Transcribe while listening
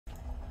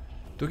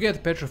To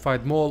get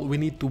Petrified Maul we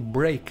need to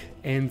break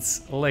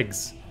Ant's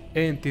legs.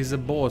 Ant is a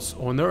boss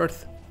on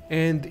Earth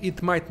and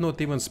it might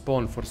not even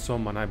spawn for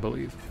someone, I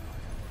believe.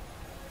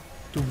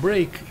 To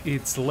break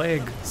its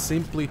leg,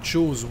 simply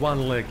choose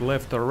one leg,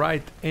 left or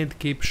right, and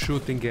keep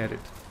shooting at it.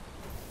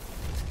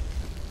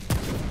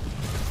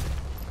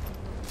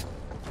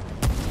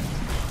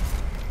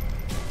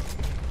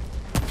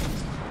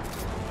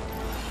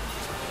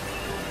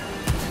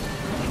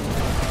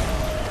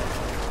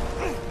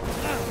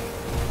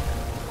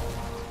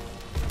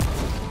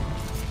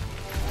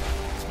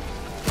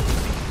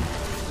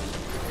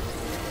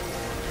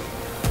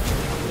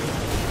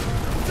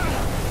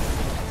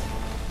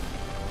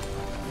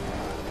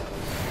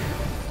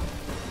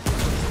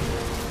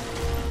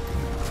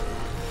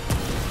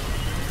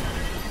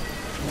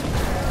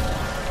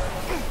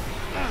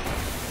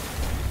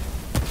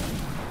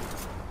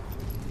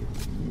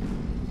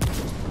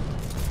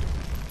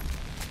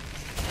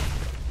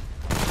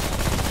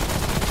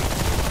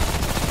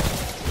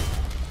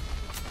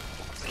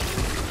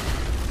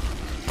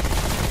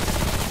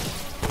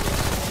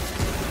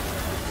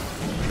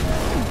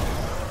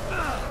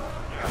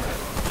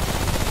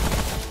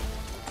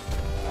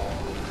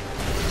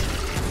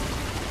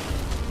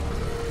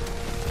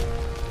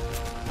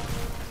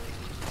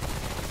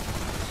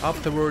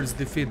 Afterwards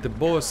defeat the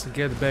boss,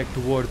 get back to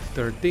World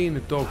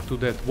 13, talk to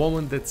that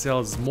woman that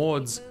sells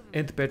mods,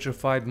 and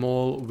Petrified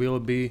Maul will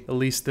be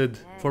listed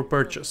for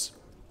purchase.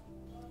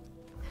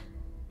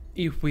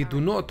 If we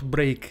do not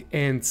break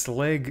Ant's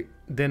leg,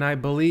 then I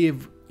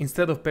believe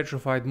instead of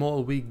Petrified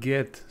Maul we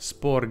get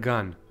Spore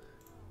Gun.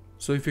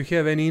 So if you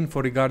have any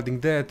info regarding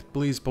that,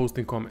 please post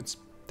in comments.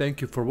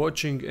 Thank you for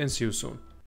watching and see you soon.